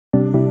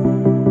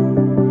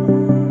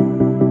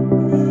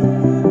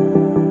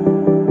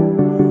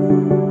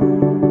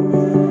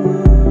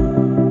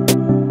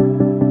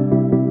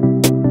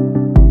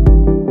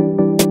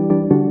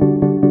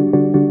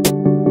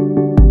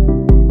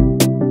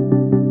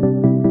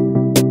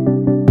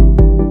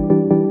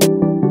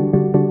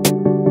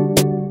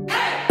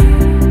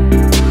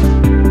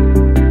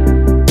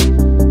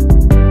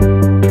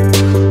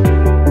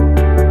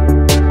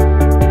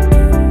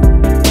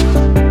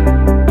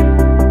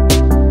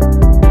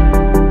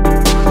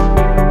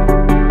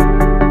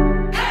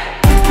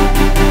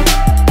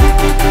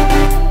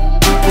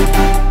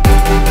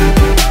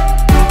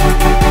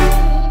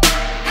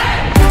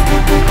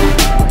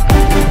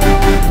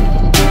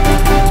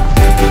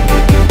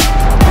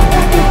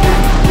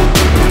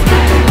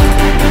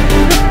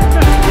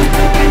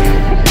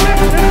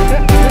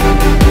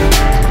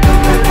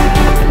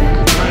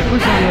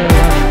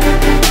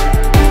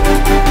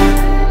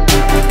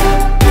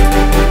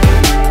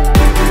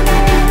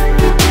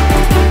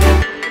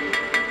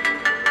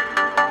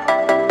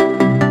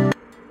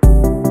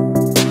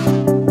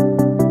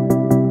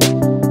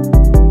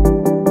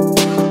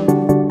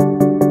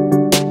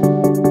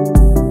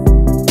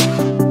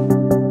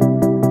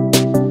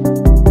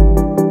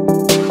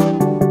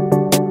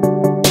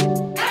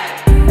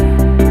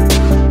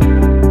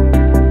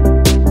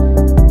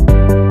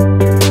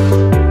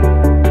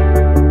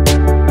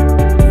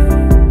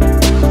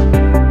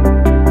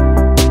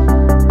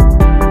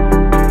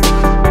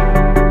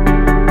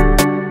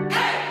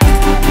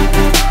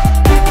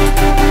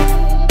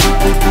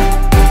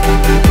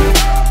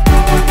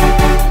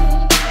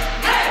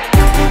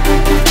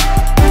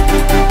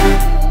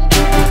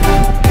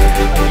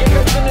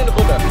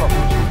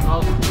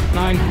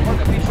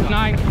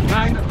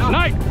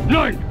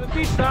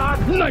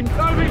Nein,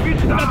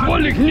 das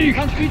wollte ich nicht.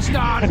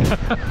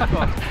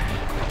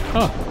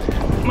 Oh,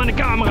 meine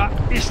Kamera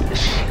ist...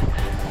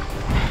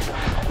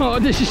 Oh,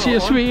 das ist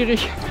sehr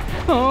schwierig.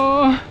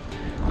 Oh,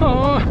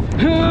 oh,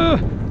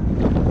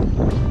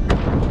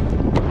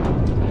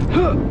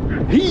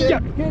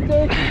 hier.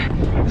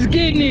 Das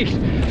geht nicht.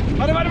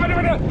 Warte.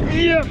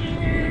 Hier.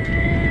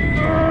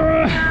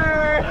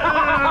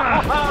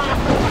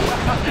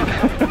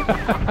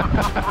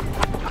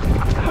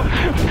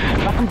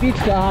 Mach einen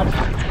Beachstart.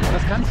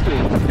 Das kannst du.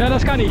 Ja,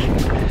 das kann ich.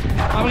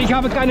 Aber ich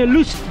habe keine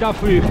Lust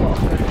dafür.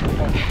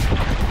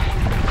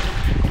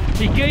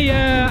 Ich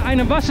gehe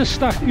einen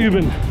Wasserstart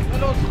üben.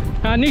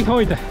 Ja, nicht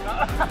heute.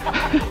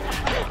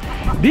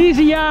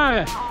 Diese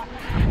Jahre.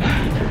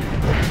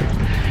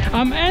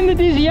 Am Ende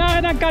dieser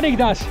Jahre, dann kann ich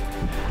das.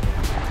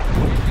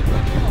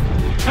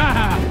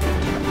 Haha.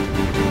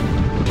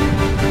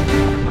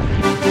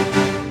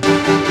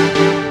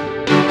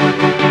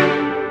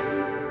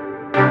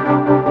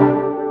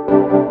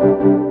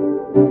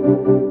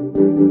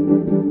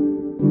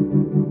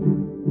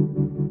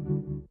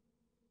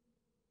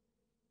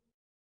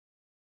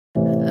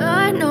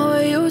 I know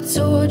you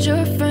told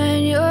your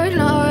friend you're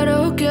not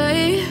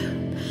okay,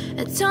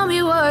 and tell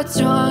me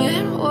what's wrong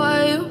and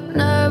why you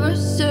never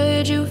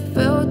said you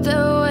felt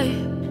that way.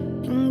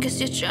 And guess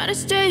you're trying to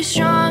stay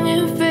strong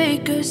and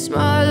fake a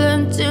smile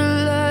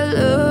until I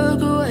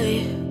look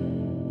away.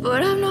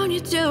 But I've known you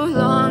too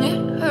long,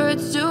 it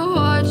hurts to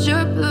watch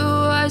your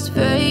blue eyes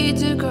fade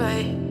to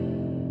gray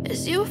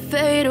as you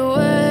fade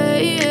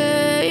away.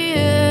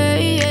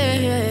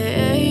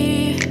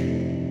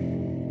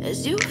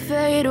 As you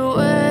fade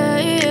away.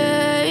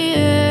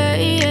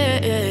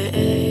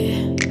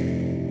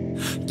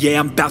 Yeah,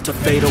 I'm about to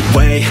fade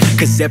away,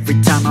 cause every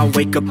time I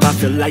wake up I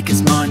feel like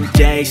it's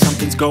Monday.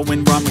 Something's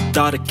going wrong with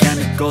all the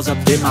chemicals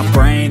up in my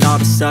brain. All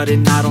of a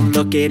sudden I don't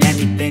look at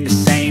anything the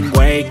same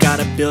way.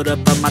 Got a buildup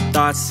of my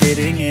thoughts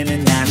sitting in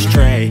an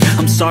ashtray.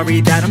 I'm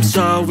sorry that I'm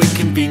so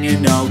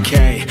inconvenient,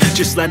 okay.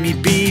 Just let me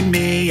be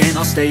me and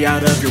I'll stay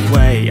out of your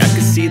way. I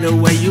can see the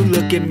way you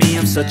look at me,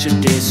 I'm such a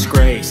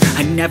disgrace.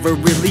 I never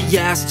really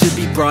asked to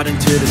be brought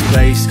into this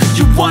place.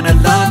 You wanna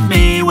love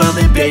me? Well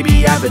then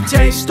baby I have a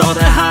taste. All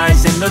the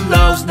highs and the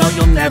lows, no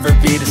you'll never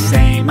be the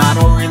same. I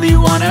don't really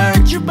wanna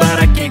hurt you but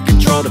I can't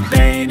control the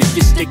pain. If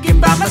you're sticking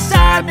by my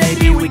side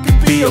maybe we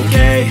could be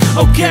okay.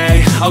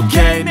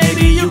 Okay,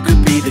 maybe you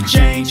could be the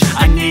change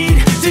I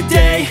need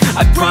today.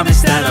 I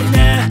promise that I've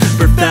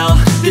never felt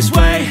this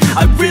way.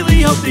 I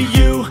really hope that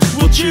you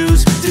will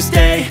choose to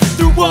stay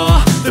through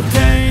all the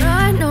pain.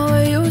 I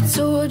know you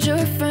told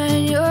your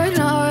friend you're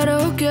not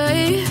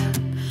okay,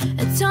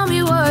 and tell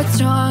me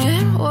what's wrong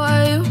and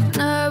why you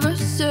never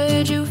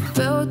said you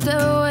felt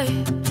that way.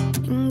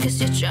 And guess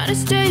you're trying to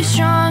stay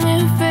strong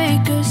and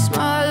fake a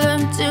smile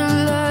until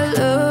I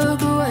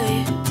look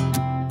away.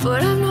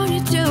 But I've known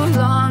you too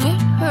long, it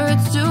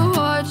hurts to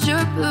watch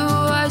your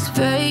blue eyes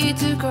fade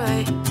to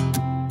gray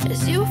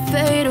as you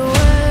fade away.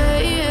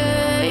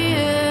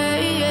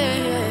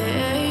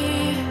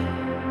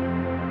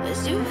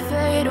 As you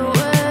fade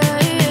away.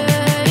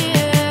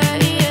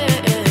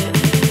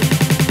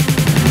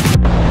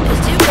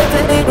 As you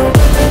fade away.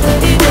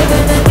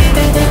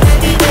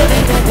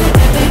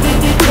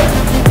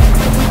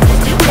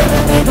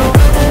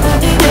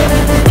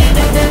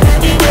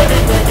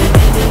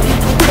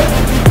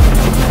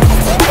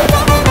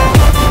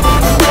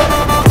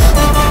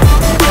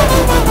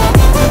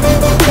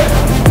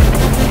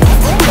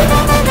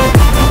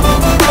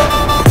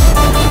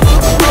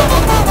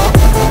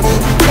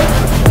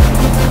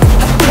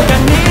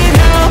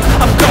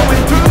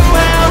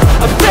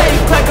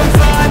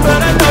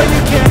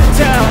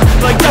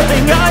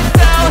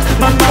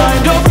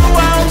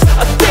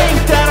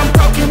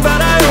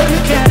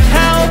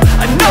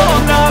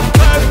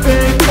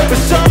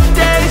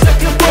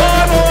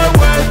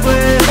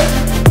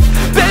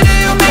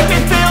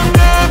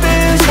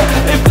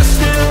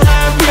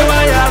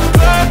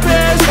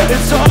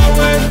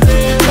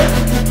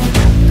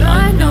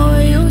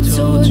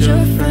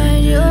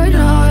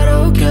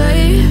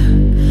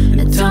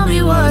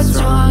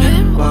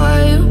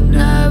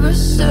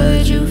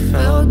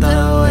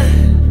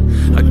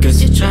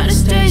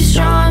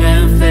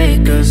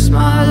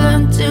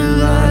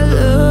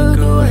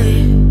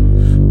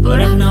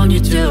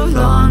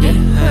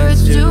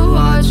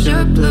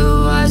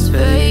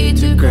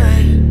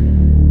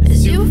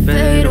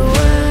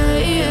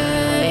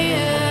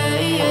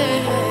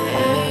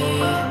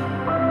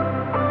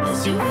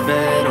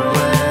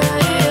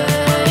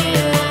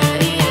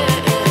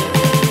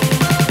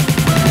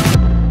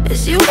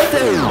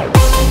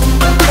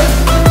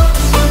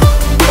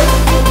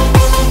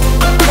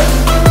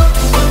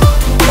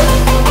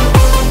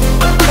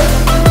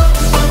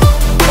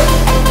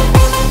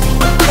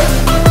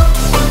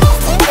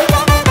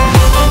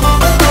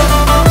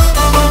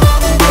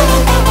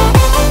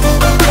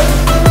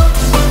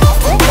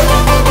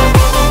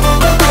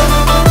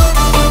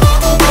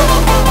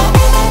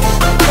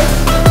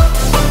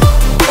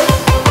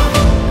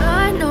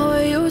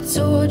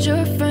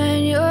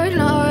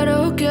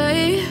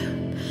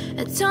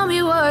 tell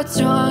me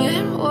what's wrong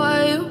and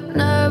why you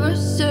never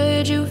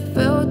said you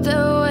felt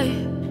that way.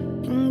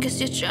 And guess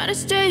you're trying to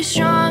stay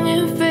strong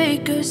and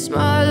fake a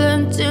smile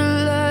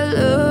until I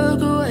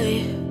look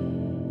away.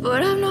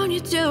 But I've known you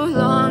too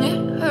long,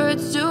 it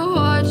hurts to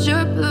watch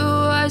your blue